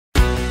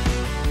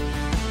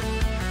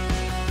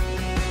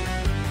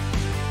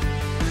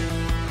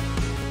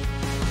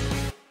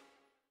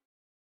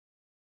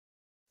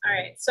All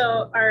right,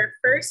 so our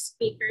first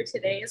speaker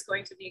today is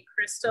going to be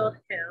Cristal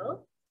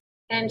Hill,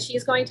 and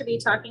she's going to be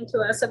talking to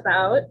us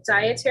about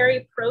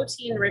dietary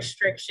protein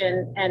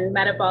restriction and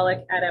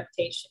metabolic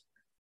adaptation.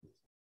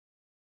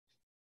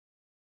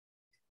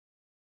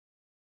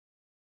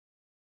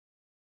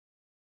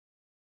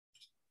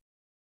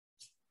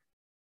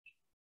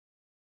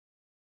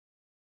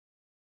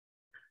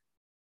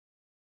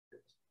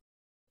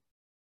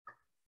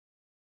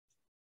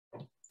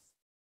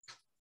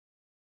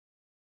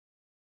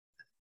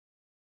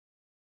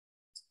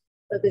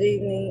 So good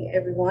evening,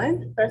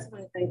 everyone. First, I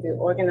want to thank the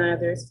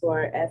organizers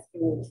for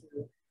asking me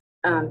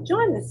to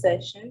join this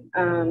session.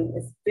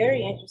 It's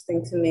very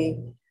interesting to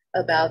me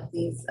about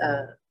these,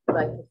 I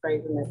like to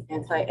phrase them as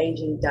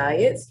anti-aging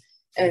diets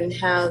and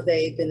how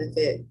they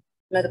benefit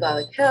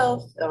metabolic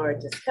health or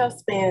just health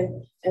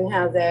span and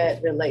how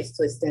that relates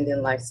to extending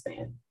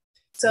lifespan.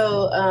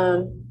 So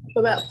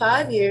for about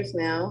 5 years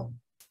now,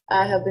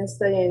 I have been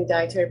studying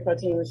dietary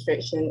protein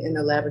restriction in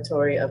the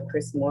laboratory of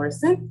Chris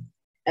Morrison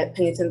at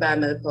Pennington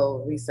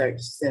Biomedical Research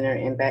Center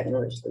in Baton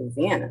Rouge,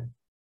 Louisiana.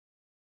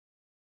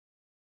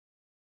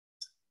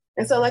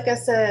 And so, like I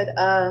said,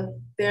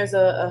 there's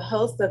a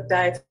host of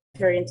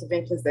dietary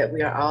interventions that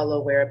we are all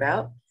aware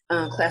about.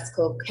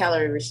 Classical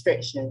calorie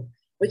restriction,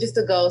 which is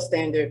the gold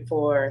standard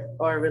for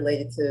or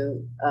related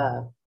to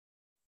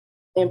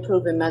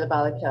improving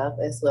metabolic health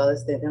as well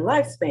as extending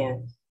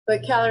lifespan.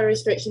 But calorie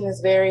restriction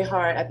is very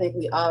hard. I think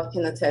we all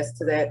can attest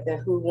to that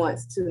who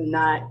wants to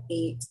not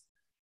eat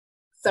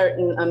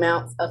certain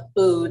amounts of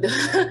food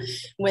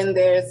when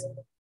there's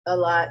a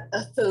lot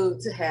of food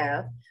to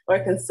have or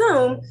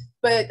consume.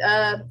 But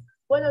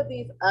what are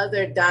these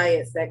other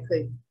diets that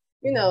could,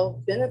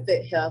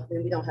 benefit health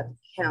and we don't have to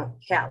count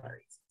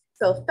calories?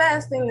 So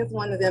fasting is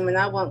one of them, and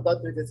I won't go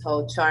through this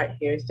whole chart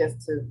here. It's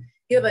just to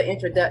give an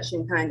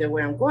introduction kind of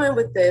where I'm going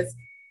with this.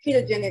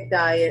 Ketogenic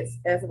diets,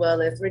 as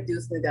well as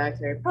reducing the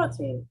dietary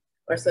protein,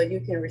 or so you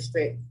can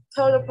restrict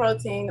total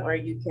protein, or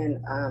you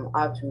can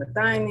alter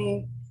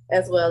methionine,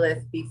 as well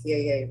as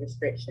BCAA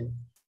restriction.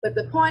 But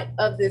the point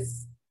of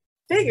this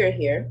figure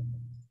here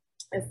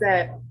is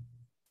that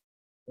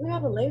we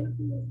have a label.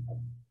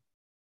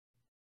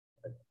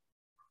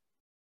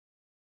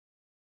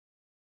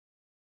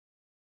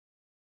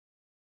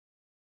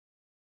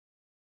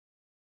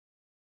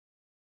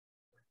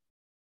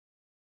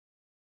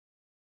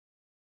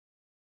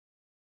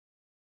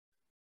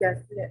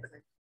 Yes,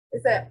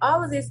 is that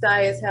all of these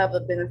diets have a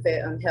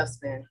benefit on health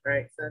span,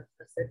 right? So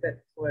I said that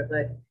before,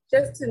 but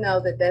just to know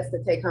that that's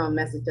the take-home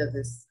message of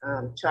this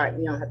chart.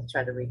 You don't have to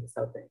try to read this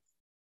whole thing.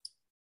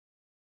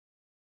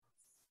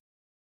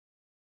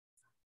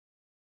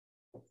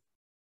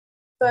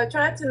 So I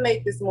tried to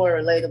make this more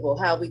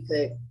relatable, how we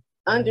could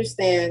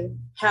understand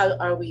how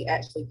are we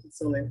actually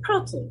consuming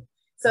protein.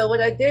 So what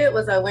I did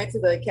was I went to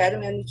the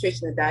Academy of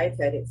Nutrition and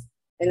Dietetics,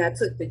 and I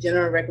took the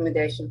general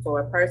recommendation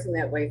for a person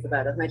that weighs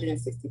about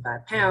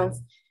 165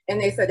 pounds. And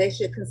they said they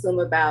should consume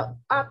about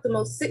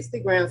optimal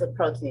 60 grams of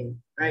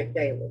protein, right,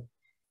 daily.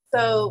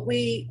 So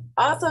we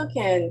also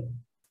can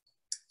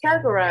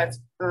categorize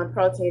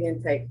protein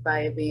intake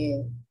by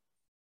being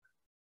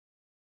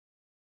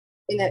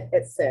in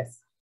excess.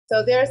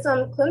 So there are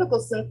some clinical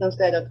symptoms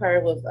that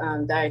occur with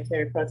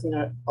dietary protein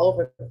or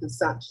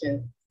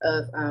overconsumption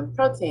of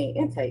protein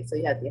intake. So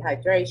you have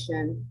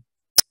dehydration,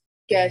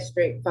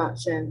 gastric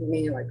function,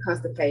 meaning like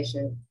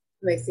constipation.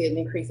 You may see an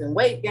increase in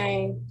weight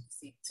gain,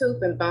 see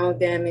tooth and bone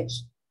damage,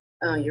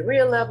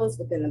 urea levels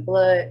within the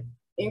blood,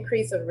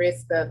 increase of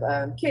risk of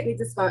kidney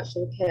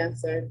dysfunction,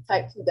 cancer,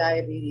 type 2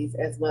 diabetes,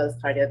 as well as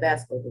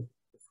cardiovascular disease.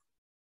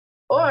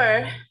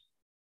 Or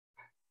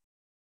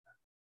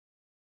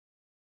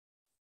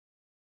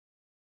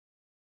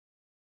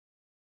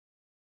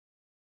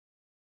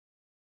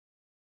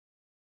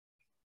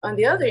on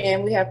the other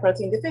end, we have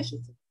protein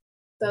deficiency.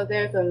 So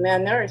there's a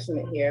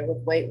malnourishment here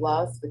with weight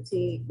loss,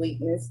 fatigue,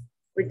 weakness,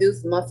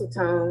 reduced muscle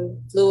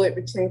tone, fluid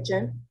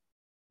retention,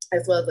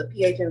 as well as a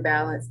pH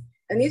imbalance.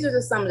 And these are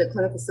just some of the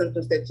clinical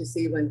symptoms that you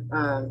see when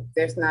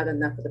there's not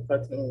enough of the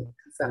protein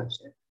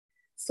consumption.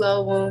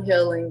 Slow wound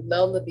healing,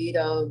 low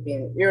libido,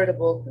 being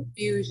irritable,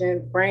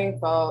 confusion, brain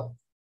fog,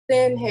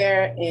 thin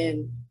hair,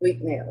 and weak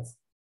nails.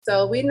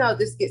 So we know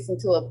this gets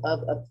into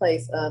a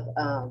place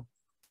of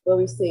where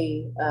we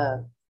see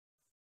a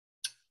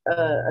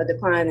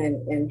decline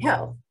in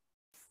health.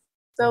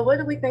 So what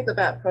do we think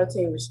about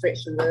protein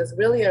restriction? Well, it's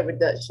really a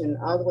reduction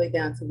all the way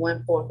down to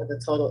 1/4 of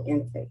the total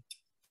intake.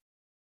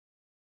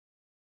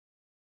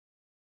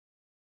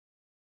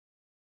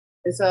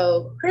 And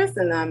so Chris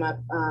and I, my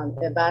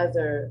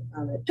advisor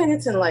at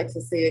Pennington, like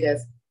to see it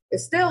as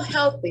it's still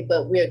healthy,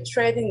 but we're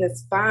treading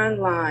this fine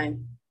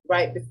line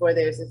right before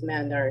there's this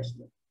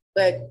malnourishment.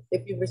 But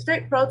if you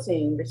restrict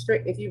protein,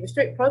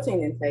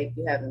 intake,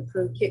 you have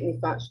improved kidney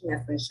function,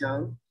 that's been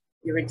shown.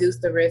 You reduce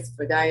the risk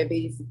for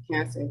diabetes,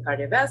 cancer, and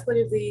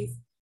cardiovascular disease.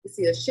 You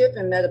see a shift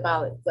in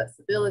metabolic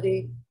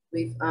flexibility.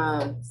 We've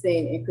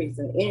seen increase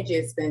in energy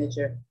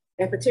expenditure.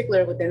 In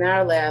particular, within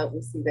our lab,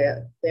 we see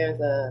that there's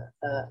a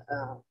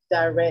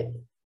direct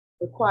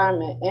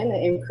requirement and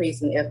an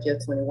increase in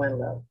FGF21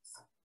 levels.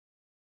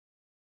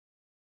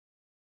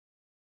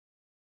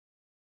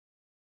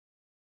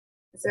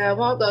 So I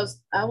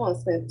won't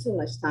spend too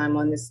much time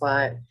on this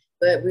slide,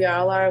 but we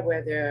all are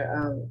aware there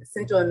are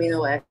essential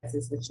amino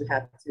acids which you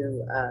have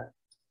to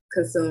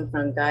consume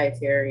from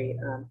dietary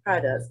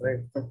products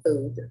or from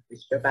food,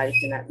 which your body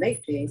cannot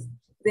make these.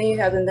 Then you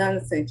have the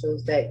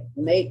non-essentials that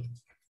make,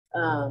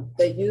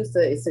 that use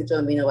the essential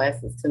amino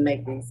acids to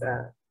make these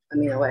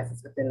amino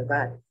acids within the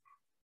body.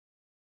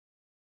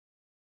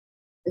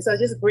 And so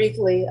just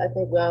briefly, I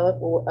think we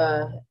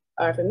all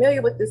are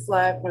familiar with this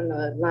slide from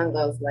the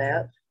Longo's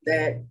lab,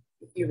 that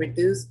if you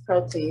reduce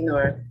protein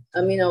or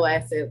amino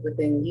acid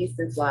within yeast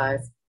and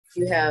flies,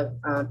 you have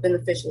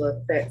beneficial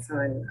effects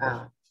on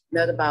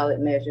metabolic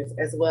measures,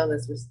 as well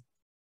as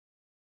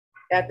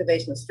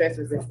activation of stress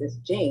resistance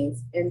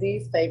genes, and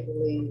these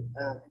favorably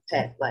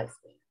impact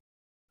lifespan.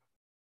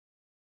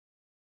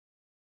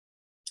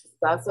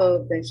 It's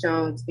also been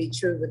shown to be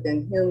true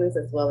within humans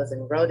as well as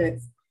in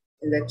rodents,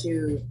 and that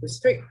you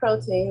restrict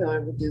protein or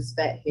reduce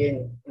fat here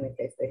in the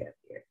case they have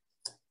here.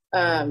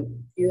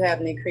 You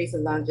have an increase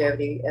in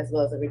longevity as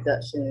well as a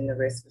reduction in the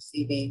risk for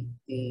CVD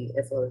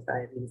as well as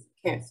diabetes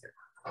and cancer.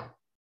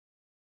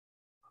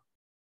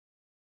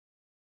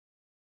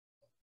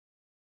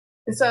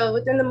 And so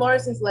within the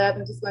Morrison's lab,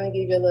 I'm just going to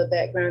give you a little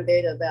background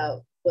data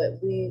about what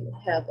we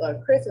have,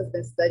 or Chris has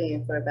been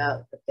studying for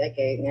about a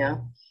decade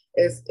now.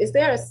 Is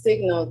there a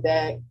signal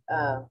that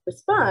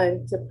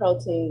responds to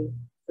protein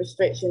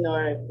restriction,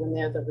 or when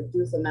there's a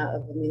reduced amount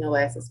of amino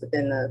acids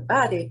within the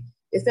body?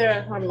 Is there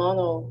a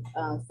hormonal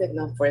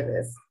signal for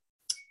this?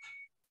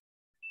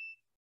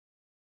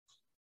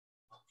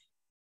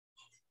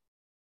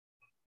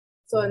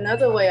 So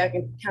another way I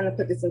can kind of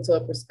put this into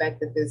a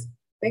perspective is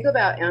think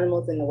about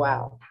animals in the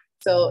wild.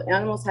 So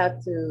animals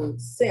have to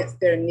sense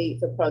their need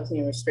for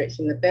protein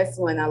restriction. The best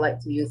one I like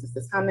to use is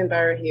this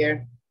hummingbird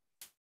here.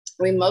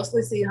 We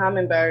mostly see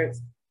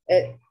hummingbirds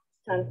trying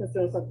to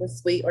consume something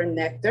sweet or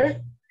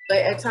nectar, but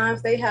at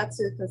times they have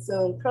to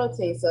consume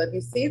protein. So if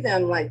you see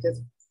them like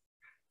just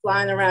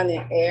flying around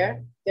in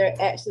air, they're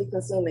actually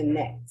consuming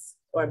gnats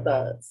or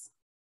bugs.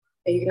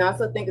 And you can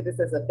also think of this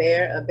as a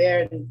bear. A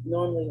bear is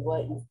normally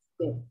what you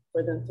think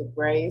for them to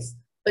graze.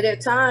 But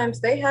at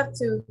times they have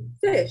to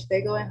fish.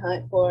 They go and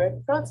hunt for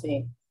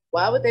protein.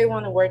 Why would they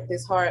want to work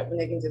this hard when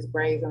they can just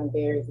graze on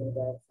berries and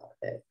grass all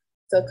day?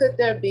 So could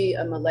there be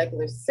a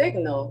molecular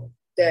signal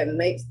that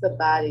makes the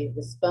body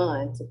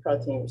respond to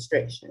protein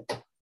restriction?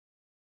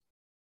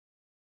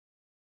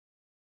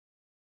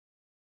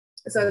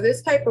 So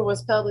this paper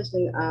was published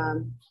in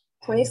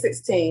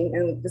 2016,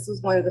 and this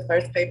was one of the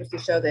first papers to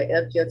show that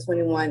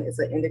FGF21 is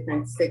an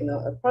endocrine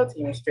signal of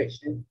protein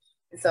restriction.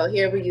 And so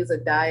here we use a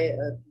diet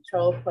of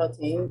controlled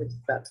protein, which is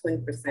about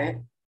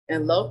 20%,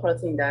 and low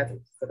protein diet,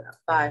 which is about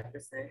 5%.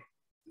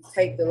 You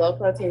take the low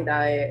protein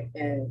diet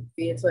and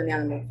feed it to an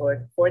animal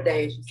for 4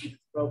 days, you see this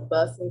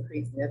robust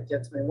increase in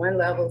FGF21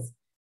 levels.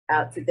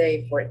 Out to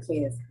day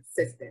 14 is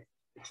consistent,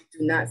 but you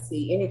do not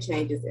see any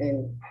changes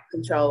in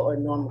control or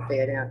normal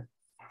fed animals.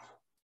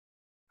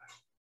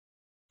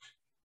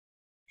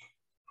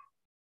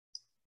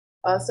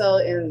 Also,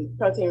 in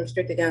protein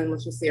restricted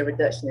animals, you see a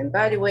reduction in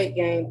body weight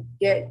gain,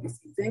 yet you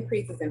see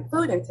increases in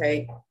food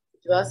intake.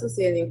 You also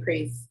see an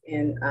increase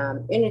in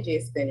energy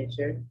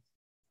expenditure.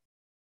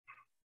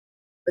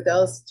 But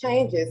those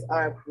changes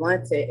are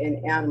blunted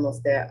in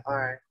animals that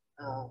are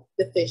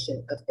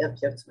deficient of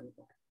FGF21.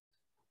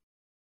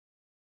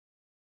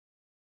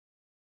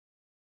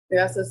 We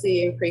also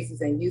see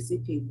increases in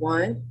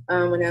UCP1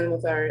 when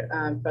animals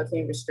are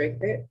protein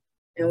restricted.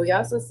 And we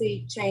also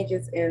see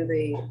changes in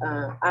the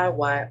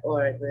IY,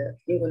 or the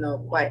inguinal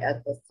white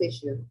adipose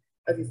tissue,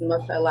 of these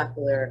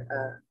multilocular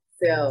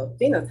cell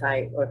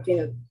phenotype, or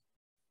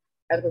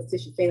adipose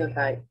tissue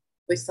phenotype,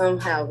 which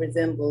somehow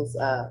resembles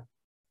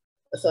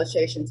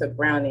association to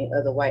browning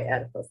of the white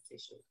adipose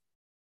tissue.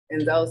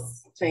 And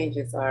those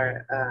changes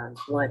are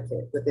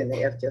blunted within the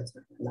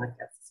FGF21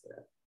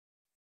 capsid.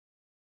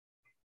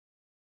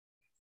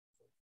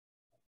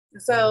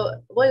 So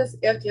what is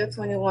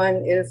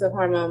FGF21? It is a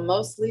hormone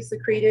mostly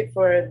secreted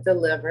for the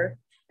liver.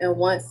 And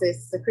once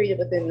it's secreted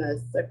within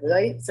the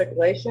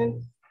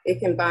circulation,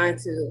 it can bind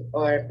to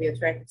or be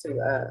attracted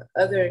to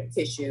other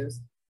tissues,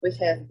 which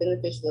has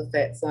beneficial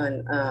effects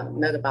on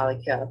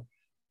metabolic health.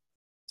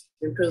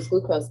 It improves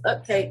glucose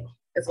uptake,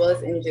 as well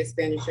as energy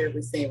expenditure.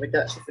 We've seen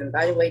reductions in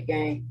body weight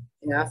gain,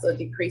 and it also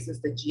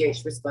decreases the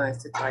GH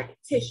response to target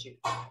tissue.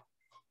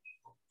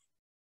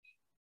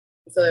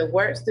 So it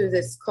works through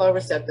this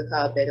co-receptor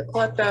called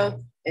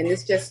beta-klotho, and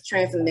this just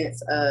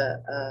transmits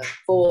a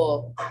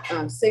full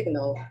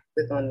signal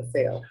within the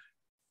cell.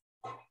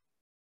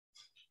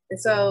 And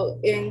so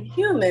in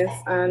humans,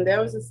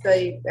 there was a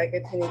study back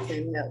at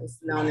Pennington that was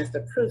known as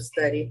the PROOF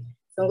study.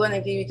 So I'm going to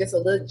give you just a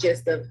little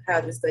gist of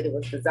how this study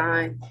was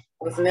designed.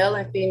 It was male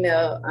and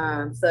female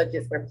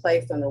subjects were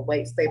placed on a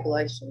weight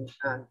stabilization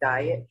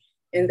diet,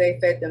 and they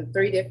fed them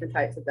 3 different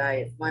types of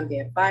diets, one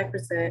being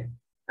 5%,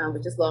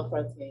 which is low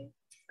protein,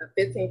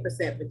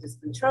 15% which is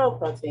controlled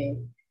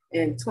protein,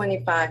 and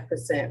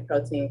 25%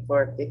 protein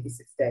for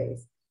 56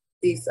 days.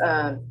 These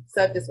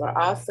subjects were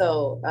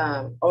also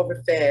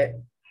overfed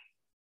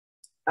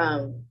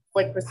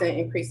 40%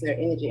 increase in their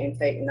energy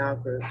intake in all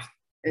groups.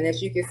 And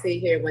as you can see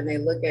here, when they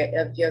look at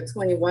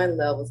FGF21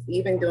 levels,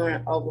 even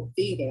during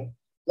overfeeding,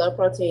 low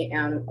protein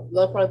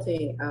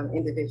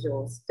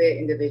individuals, fed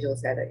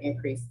individuals had an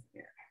increase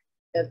in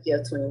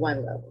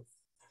FGF21 levels.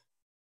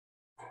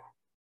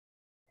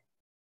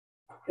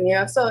 And you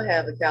also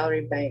have a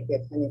calorie bank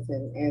at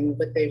Huntington, and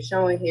what they're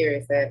showing here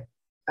is that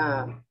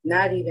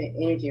not even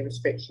energy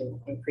restriction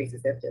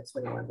increases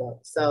FGF21 levels.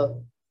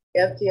 So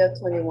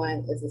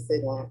FGF21 is a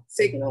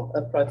signal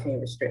of protein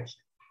restriction.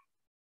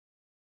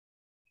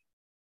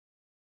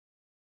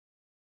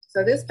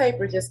 So this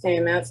paper just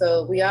came out.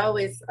 So we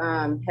always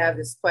have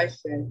this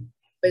question,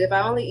 but if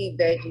I only eat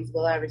veggies,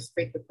 will I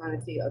restrict the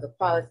quantity or the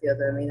quality of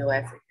the amino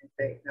acid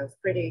intake? And I was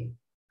pretty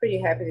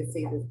happy to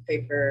see this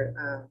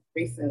paper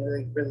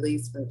recently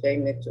released from Jay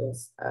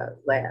Mitchell's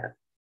lab.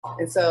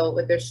 And so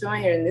what they're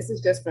showing here, and this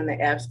is just from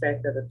the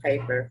abstract of the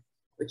paper,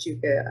 which you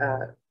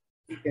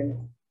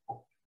can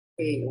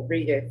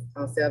read it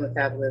on cell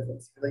metabolism,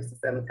 release to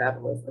cell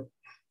metabolism,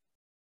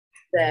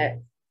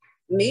 that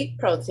meat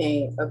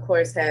protein, of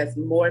course, has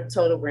more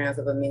total grams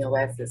of amino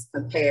acids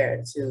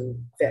compared to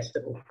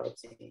vegetable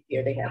protein.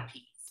 Here they have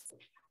peas.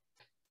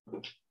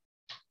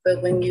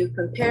 But when you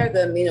compare the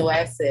amino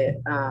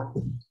acid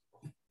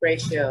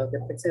ratio, the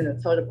percent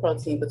of total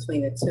protein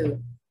between the two,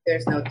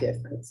 there's no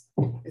difference.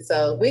 And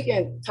so we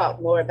can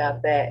talk more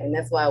about that. And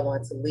that's why I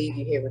want to leave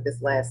you here with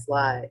this last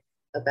slide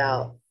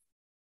about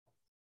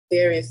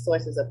various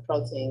sources of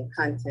protein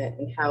content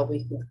and how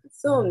we can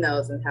consume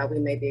those and how we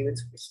may be able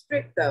to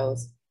restrict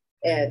those,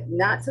 and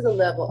not to the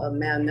level of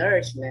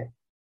malnourishment,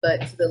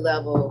 but to the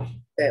level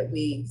that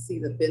we see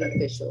the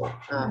beneficial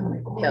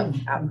health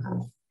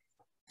outcomes.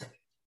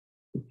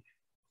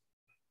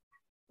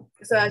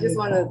 So I just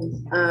want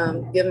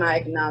to give my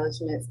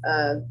acknowledgements.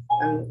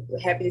 I'm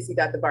happy to see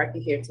Dr.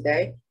 Barkey here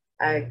today.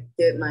 I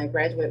did my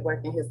graduate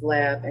work in his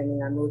lab, and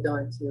then I moved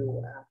on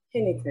to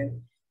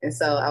Pennington. And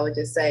so I would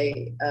just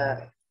say,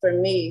 for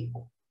me,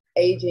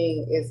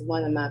 aging is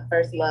one of my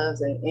first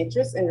loves and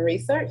interests in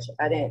research.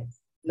 I didn't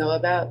know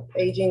about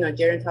aging or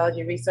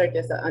gerontology research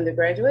as an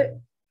undergraduate.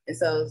 And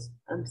so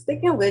I'm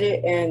sticking with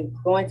it and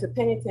going to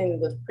Pennington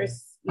with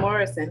Chris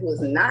Morrison, who is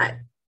not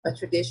a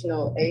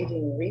traditional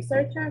aging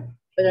researcher,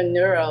 but a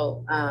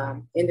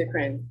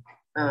neuroendocrine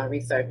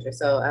researcher.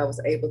 So I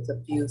was able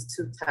to fuse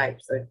two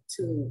types or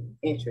two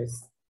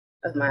interests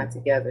of mine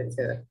together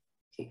to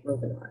keep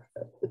moving on.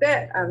 So with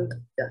that, I'm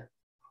done.